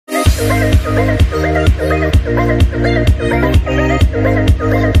Hello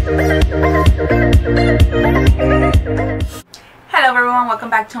everyone, welcome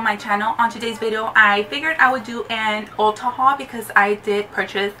back to my channel. On today's video I figured I would do an Ulta haul because I did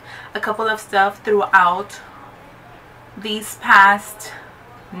purchase a couple of stuff throughout these past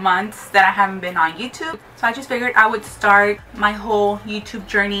months that I haven't been on YouTube. So I just figured I would start my whole YouTube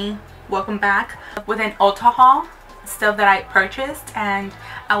journey, welcome back, with an Ulta haul, stuff that I purchased, and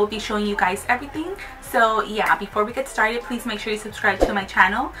I will be showing you guys everything. So yeah, before we get started, please make sure you subscribe to my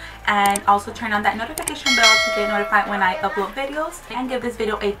channel and also turn on that notification bell to get notified when I upload videos, and give this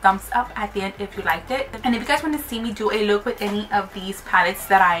video a thumbs up at the end if you liked it. And if you guys want to see me do a look with any of these palettes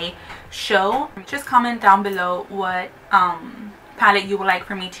that I show, just comment down below what palette you would like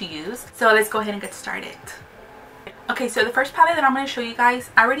for me to use. So let's go ahead and get started. Okay, so the first palette that I'm going to show you guys,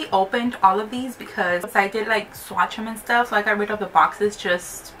 I already opened all of these because I did like swatch them and stuff, so I got rid of the boxes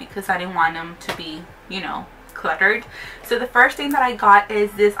just because I didn't want them to be, you know, cluttered. So the first thing that I got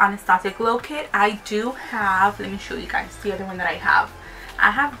is this Anastasia Glow Kit. I do have, let me show you guys the other one that I have.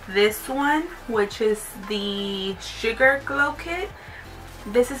 I have this one, which is the Sugar Glow Kit.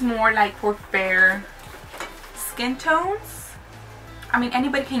 This is more like for fair skin tones. I mean,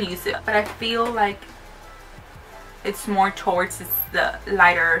 anybody can use it, but I feel like it's more towards the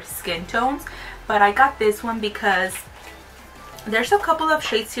lighter skin tones. But I got this one because there's a couple of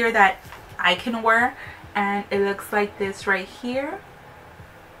shades here that I can wear, and it looks like this right here.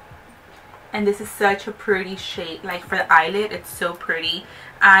 And this is such a pretty shade, like for the eyelid, it's so pretty.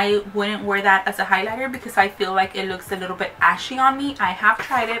 I wouldn't wear that as a highlighter because I feel like it looks a little bit ashy on me. I have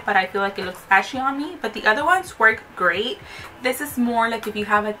tried it, but I feel like it looks ashy on me. But the other ones work great. This is more like if you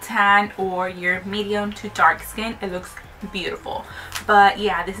have a tan or you're medium to dark skin, it looks beautiful. But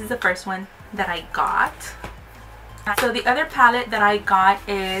yeah, this is the first one that I got. So the other palette that I got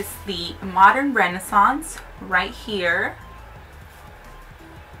is the Modern Renaissance right here.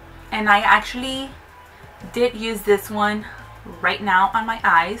 And I actually did use this one right now on my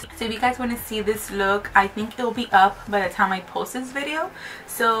eyes. So if you guys want to see this look, I think it'll be up by the time I post this video.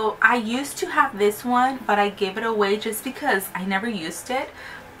 So I used to have this one, but I gave it away just because I never used it.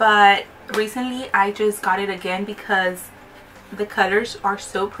 But recently I just got it again because the colors are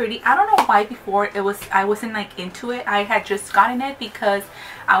so pretty. I don't know why before I wasn't like into it. I had just gotten it because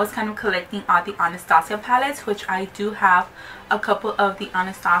I was kind of collecting all the Anastasia palettes, which I do have a couple of the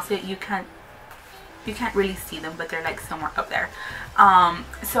Anastasia. You can't really see them, but they're like somewhere up there.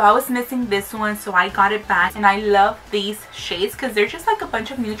 So I was missing this one, so I got it back, and I love these shades because they're just like a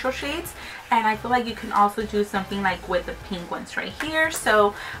bunch of neutral shades, and I feel like you can also do something like with the pink ones right here.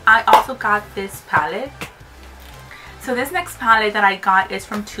 So I also got this palette. So this next palette that I got is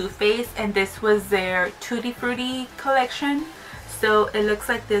from Too Faced, and this was their Tutti Frutti collection. So it looks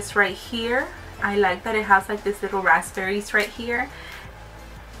like this right here. I like that it has like this little raspberries right here.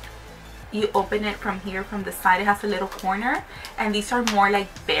 You open it from here, from the side, it has a little corner, and these are more like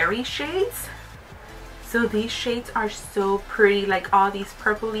berry shades. So these shades are so pretty, like all these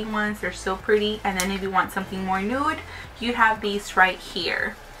purpley ones, they're so pretty. And then if you want something more nude, you have these right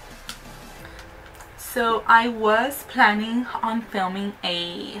here. So I was planning on filming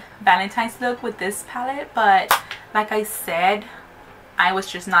a Valentine's look with this palette, but like I said, I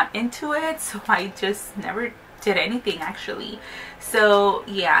was just not into it, so I just never did anything actually. So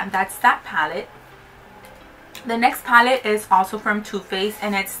yeah, that's that palette. The next palette is also from Too Faced,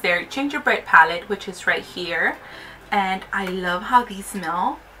 and it's their gingerbread palette, which is right here. And I love how these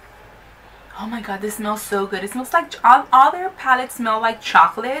smell. Oh my god, this smells so good. It smells like all their palettes smell like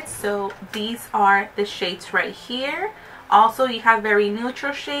chocolate. So these are the shades right here. Also, you have very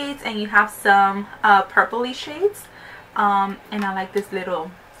neutral shades, and you have some purpley shades. And I like this little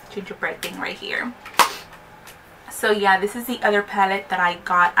gingerbread thing right here. So yeah, this is the other palette that I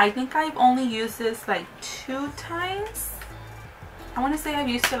got. I think I've only used this like 2 times. I want to say I've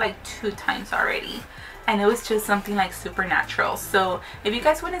used it like 2 times already, and it was just something like super natural. So if you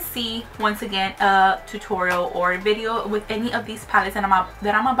guys want to see, once again, a tutorial or a video with any of these palettes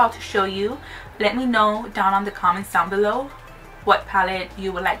that I'm about to show you, let me know down on the comments down below what palette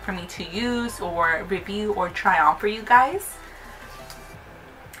you would like for me to use or review or try on for you guys.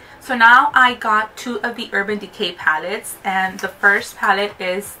 So now I got 2 of the Urban Decay palettes, and the first palette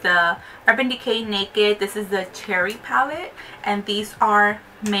is the Urban Decay Naked. This is the Cherry palette, and these are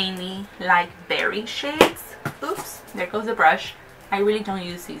mainly like berry shades. Oops, there goes the brush. I really don't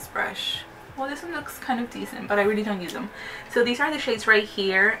use these brush. Well, this one looks kind of decent, but I really don't use them. So these are the shades right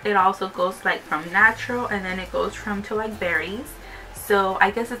here. It also goes like from natural, and then it goes from to like berries. So I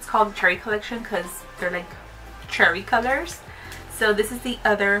guess it's called the Cherry collection because they're like cherry colors. So this is the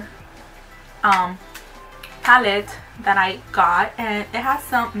other palette that I got, and it has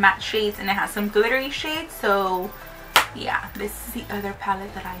some matte shades and it has some glittery shades. So yeah, this is the other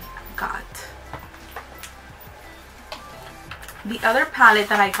palette that I got. The other palette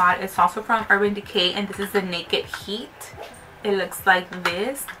that I got is also from Urban Decay, and this is the Naked Heat. It looks like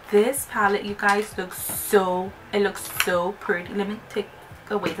this. This palette, you guys, looks so pretty. Let me take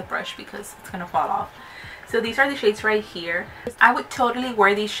away the brush because it's gonna fall off. So these are the shades right here. I would totally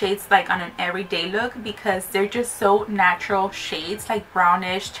wear these shades like on an everyday look because they're just so natural shades, like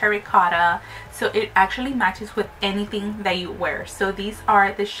brownish, terracotta. So it actually matches with anything that you wear. So these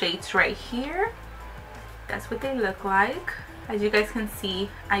are the shades right here. That's what they look like. As you guys can see,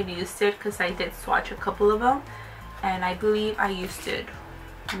 I've used it because I did swatch a couple of them, and I believe I used it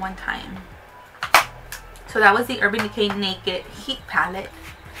one time. So that was the Urban Decay Naked Heat palette.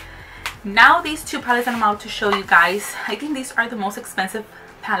 Now these two palettes that I'm about to show you guys, I think these are the most expensive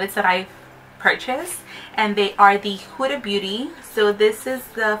palettes that I've purchased, and they are the Huda Beauty. So this is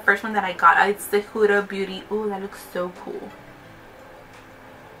the first one that I got. It's the Huda Beauty. Oh, that looks so cool.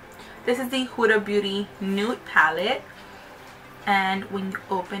 This is the Huda Beauty Nude palette, and when you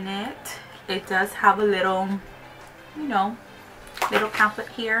open it, it does have a little, you know, little pamphlet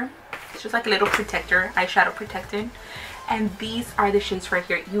here. It's just like a little protector, eyeshadow protectant. And these are the shades right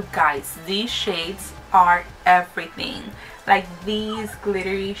here. You guys, these shades are everything. Like these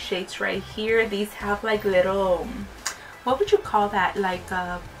glittery shades right here, these have like little, what would you call that, like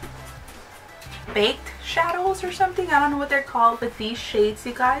baked shadows or something. I don't know what they're called, but these shades,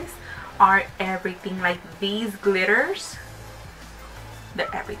 you guys, are everything. Like these glitters,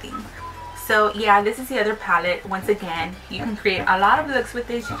 they're everything. So yeah, this is the other palette. Once again, you can create a lot of looks with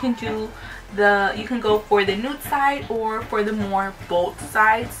this. You can do the, you can go for the nude side or for the more bold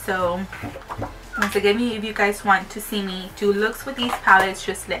side. So once again, if you guys want to see me do looks with these palettes,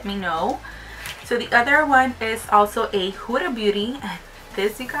 just let me know. So the other one is also a Huda Beauty, and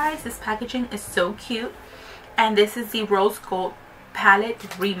this, you guys, this packaging is so cute. And this is the Rose Gold palette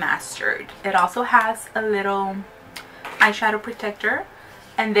remastered. It also has a little eyeshadow protector,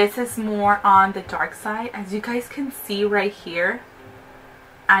 and this is more on the dark side. As you guys can see right here,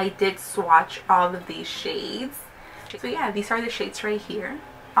 I did swatch all of these shades. So yeah, these are the shades right here.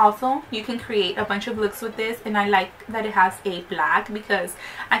 Also, you can create a bunch of looks with this, and I like that it has a black because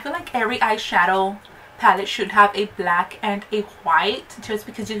I feel like every eyeshadow palette should have a black and a white, just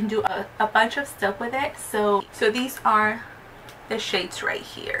because you can do a bunch of stuff with it. So these are the shades right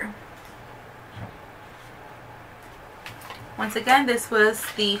here. Once again, this was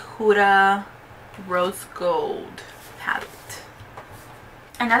the Huda Rose Gold palette.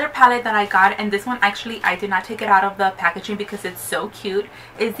 Another palette that I got, and this one actually I did not take it out of the packaging because it's so cute,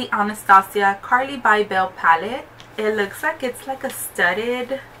 is the Anastasia Carly by Belle palette. It looks like it's like a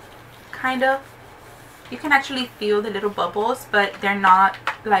studded kind of. You can actually feel the little bubbles, but they're not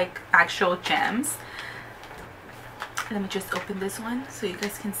like actual gems. Let me just open this one so you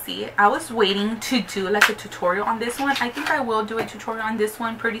guys can see it. I was waiting to do like a tutorial on this one. I think I will do a tutorial on this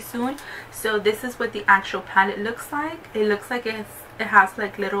one pretty soon. So this is what the actual palette looks like. It looks like it has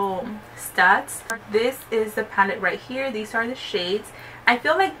like little studs. This is the palette right here. These are the shades. I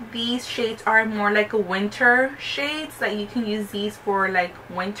feel like these shades are more like a winter shades. Like you can use these for like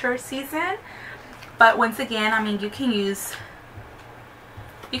winter season. But once again, I mean, you can use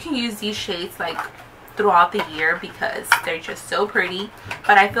these shades like throughout the year because they're just so pretty.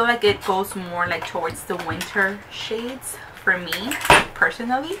 But I feel like it goes more like towards the winter shades for me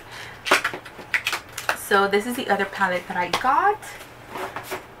personally. So this is the other palette that I got.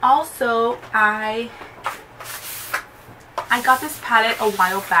 Also, I got this palette a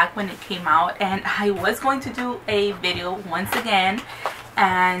while back when it came out, and I was going to do a video once again,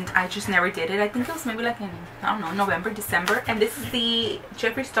 and I just never did it. I think it was maybe like in, I don't know, November, December. And this is the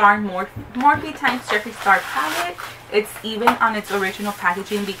Jeffree Star Morphe times Jeffree Star palette. It's even on its original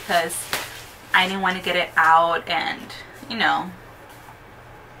packaging because I didn't want to get it out, and you know,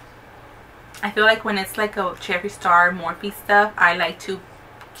 I feel like when it's like a Jeffree Star Morphe stuff, I like to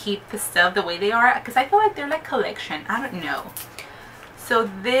keep the stuff the way they are because I feel like they're like collection. I don't know. So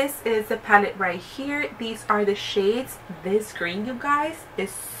this is the palette right here. These are the shades. This green, you guys,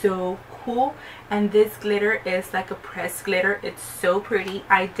 is so cool, and this glitter is like a pressed glitter. It's so pretty.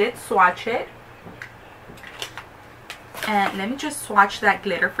 I did swatch it, and let me just swatch that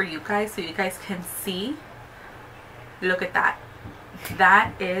glitter for you guys so you guys can see. Look at that.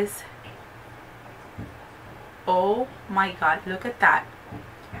 That is, oh my god, look at that.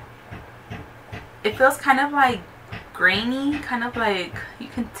 It feels kind of like grainy, kind of like you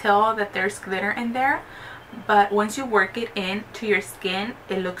can tell that there's glitter in there, but once you work it into your skin,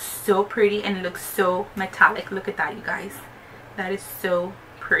 it looks so pretty and it looks so metallic. Look at that, you guys. That is so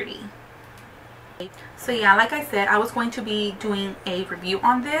pretty. So yeah, like I said, I was going to be doing a review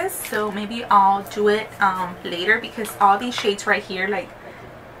on this, so maybe I'll do it later, because all these shades right here, like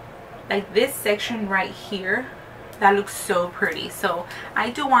this section right here, that looks so pretty. So I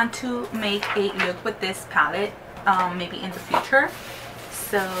do want to make a look with this palette maybe in the future.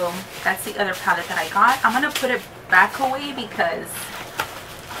 So that's the other palette that I got. I'm gonna put it back away because,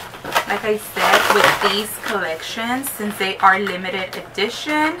 like I said, with these collections, since they are limited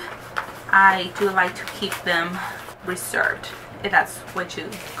edition, I do like to keep them reserved, if that's what you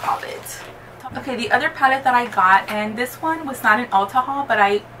call it. Okay, the other palette that I got, and this one was not an Ulta haul, but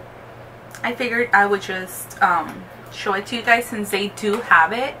I figured I would just show it to you guys since they do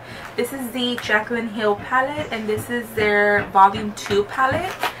have it. This is the Jaclyn Hill palette, and this is their volume 2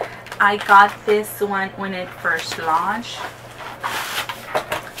 palette. I got this one when it first launched,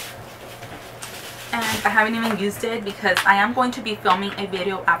 and I haven't even used it because I am going to be filming a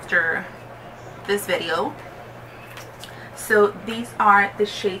video after this video. So these are the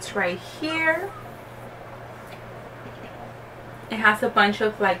shades right here. It has a bunch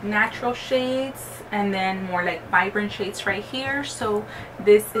of like natural shades and then more like vibrant shades right here. So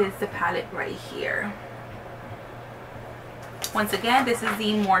this is the palette right here. Once again, this is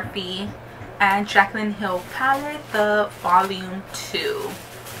the Morphe and Jaclyn Hill palette, the volume 2.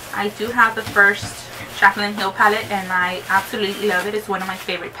 I do have the first Jaclyn Hill palette and I absolutely love it. It's one of my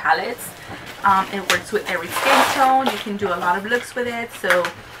favorite palettes. It works with every skin tone. You can do a lot of looks with it. So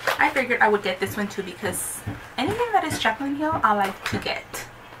I figured I would get this one too, because anything that is Jaclyn Hill I like to get.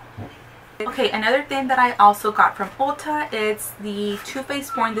 Okay, another thing that I also got from Ulta, it's the Too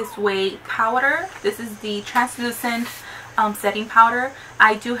Faced Born This Way powder. This is the translucent setting powder.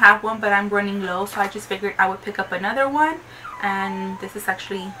 I do have one, but I'm running low, so I just figured I would pick up another one. And this is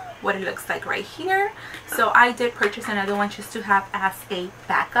actually what it looks like right here. So I did purchase another one just to have as a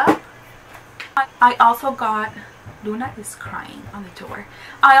backup. I also got, Luna is crying on the door.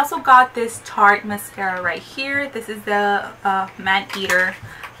 I also got this Tarte mascara right here. This is the Man Eater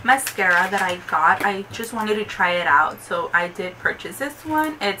mascara that I got. I just wanted to try it out, so I did purchase this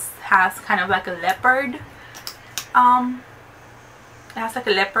one. It has kind of like a leopard it has like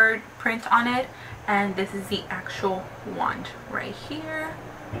a leopard print on it, and this is the actual wand right here.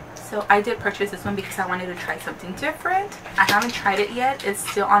 So I did purchase this one because I wanted to try something different. I haven't tried it yet. It's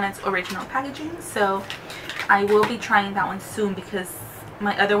still on its original packaging, so I will be trying that one soon because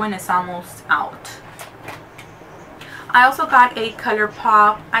my other one is almost out. I also got a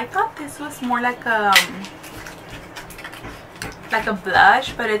ColourPop. I thought this was more like a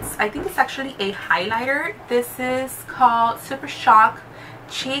blush, but I think it's actually a highlighter. This is called Super Shock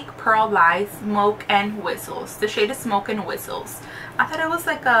Cheek Pearl Lies Smoke and Whistles. The shade is Smoke and Whistles. I thought it was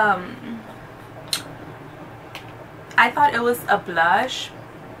like I thought it was a blush,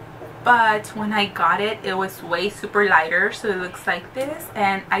 but when I got it, it was way super lighter, so it looks like this.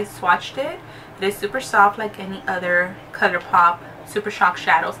 And I swatched it. It is super soft like any other ColourPop Super Shock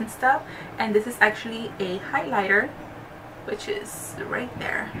shadows and stuff, and this is actually a highlighter, which is right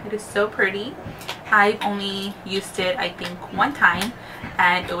there. It is so pretty. I've only used it I think one time,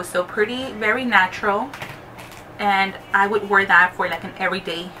 and it was so pretty, very natural, and I would wear that for like an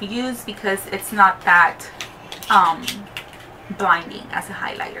everyday use because it's not that blinding as a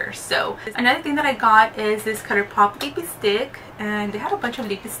highlighter. So another thing that I got is this ColourPop lippy stick, and they had a bunch of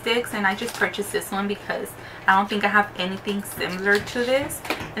lippy sticks, and I just purchased this one because I don't think I have anything similar to this.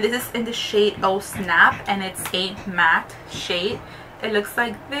 And this is in the shade Oh Snap, and it's a matte shade. It looks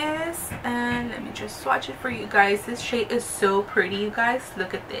like this, and let me just swatch it for you guys. This shade is so pretty, you guys.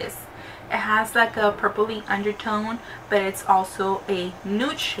 Look at this. It has like a purpley undertone, but it's also a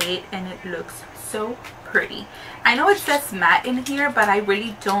nude shade, and it looks so pretty. I know it says matte in here, but I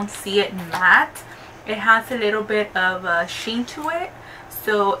really don't see it matte. It has a little bit of a sheen to it,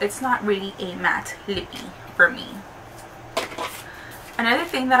 so it's not really a matte lippy for me. Another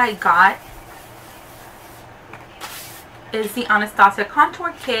thing that I got is the Anastasia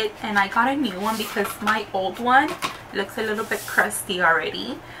contour kit, and I got a new one because my old one looks a little bit crusty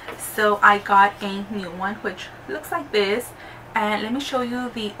already. So I got a new one which looks like this, and let me show you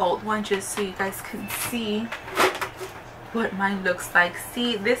the old one just so you guys can see what mine looks like.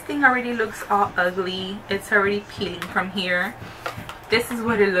 See, this thing already looks all ugly. It's already peeling from here. This is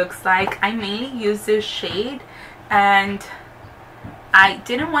what it looks like. I mainly use this shade, and I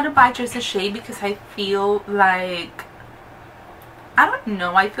didn't want to buy just a shade because I feel like, I don't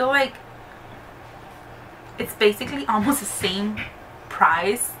know, I feel like it's basically almost the same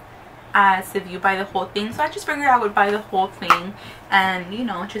price as if you buy the whole thing, so I just figured I would buy the whole thing and, you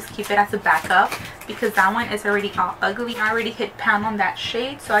know, just keep it as a backup, because that one is already all ugly. I already hit pan on that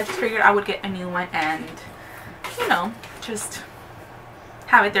shade, so I just figured I would get a new one and, you know, just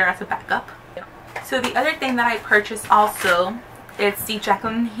have it there as a backup. So the other thing that I purchased also is the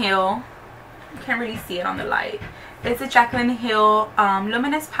Jaclyn Hill, you can't really see it on the light, it's a Jaclyn Hill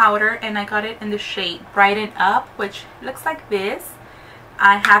luminous powder, and I got it in the shade Brighten Up, which looks like this.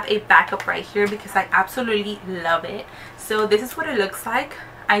 I have a backup right here because I absolutely love it. So this is what it looks like.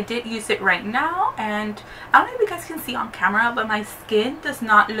 I did use it right now, and I don't know if you guys can see on camera, but my skin does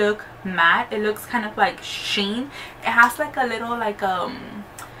not look matte. It looks kind of like sheen. It has like a little like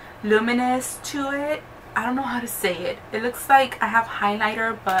luminous to it. I don't know how to say it. It looks like I have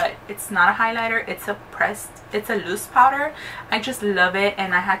highlighter, but it's not a highlighter. It's a loose powder. I just love it,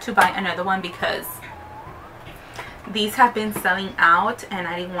 and I had to buy another one because these have been selling out, and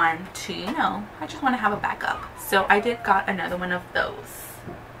I didn't want to, you know, I just want to have a backup. So I did got another one of those.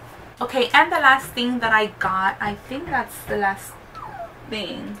 Okay, and the last thing that I got, I think that's the last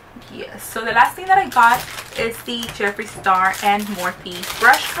thing. Yes, so the last thing that I got is the Jeffree Star and Morphe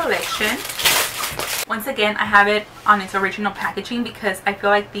brush collection. Once again, I have it on its original packaging because I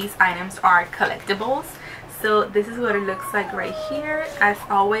feel like these items are collectibles. So this is what it looks like right here. As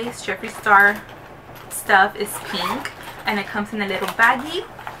always, Jeffree Star stuff is pink, and it comes in a little baggie,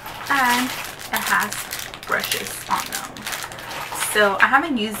 and it has brushes on them. So I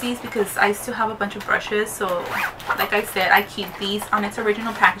haven't used these because I still have a bunch of brushes, so like I said, I keep these on its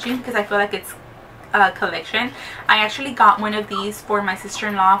original packaging because I feel like it's a collection. I actually got one of these for my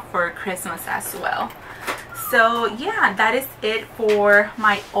sister-in-law for Christmas as well. So yeah, that is it for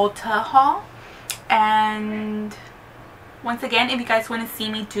my Ulta haul. And once again, if you guys want to see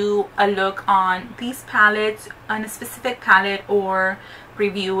me do a look on these palettes, on a specific palette, or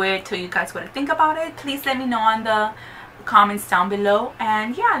review it, so you guys what to think about it, please let me know on the comments down below.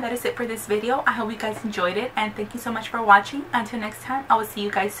 And yeah, that is it for this video. I hope you guys enjoyed it, and thank you so much for watching. Until next time, I will see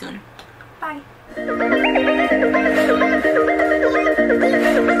you guys soon. Bye.